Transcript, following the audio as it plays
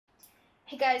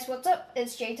Hey guys, what's up?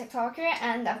 It's JTechTalker here,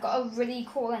 and I've got a really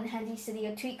cool and handy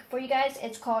Cydia tweak for you guys.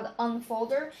 It's called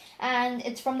UnFolder, and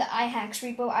it's from the iHacks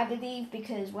repo, I believe,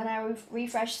 because when I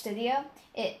refreshed Cydia,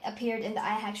 it appeared in the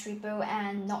iHacks repo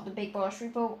and not the Big Boss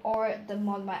repo or the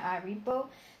modmyi repo.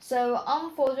 So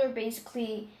UnFolder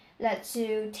basically lets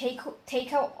you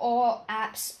take out all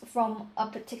apps from a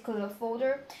particular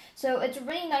folder. So it's a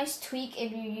really nice tweak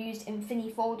if you used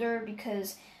UnFolder,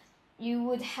 because you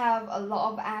would have a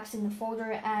lot of apps in the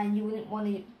folder and you wouldn't want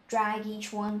to drag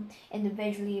each one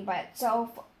individually by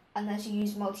itself unless you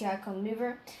use multi-icon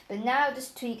mover. But now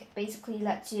this tweak basically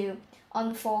lets you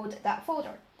unfold that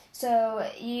folder. So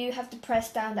you have to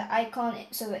press down the icon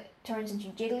so it turns into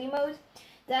jiggly mode.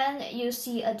 Then you'll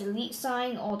see a delete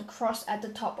sign or the cross at the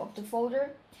top of the folder.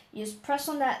 You just press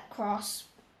on that cross.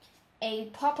 A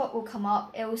pop-up will come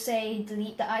up. It will say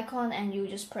delete the icon, and you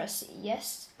just press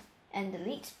yes and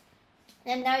delete.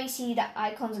 And now you see that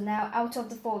icons are now out of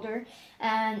the folder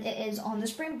and it is on the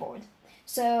springboard.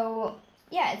 So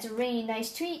yeah, it's a really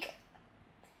nice tweak.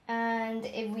 And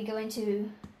if we go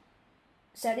into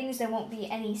settings, there won't be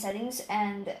any settings.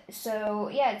 And so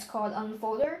yeah, it's called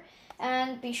UnFolder.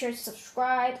 And be sure to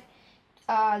subscribe,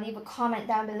 leave a comment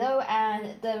down below,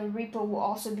 and the repo will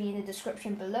also be in the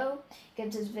description below.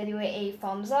 Give this video a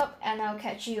thumbs up, and I'll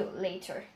catch you later.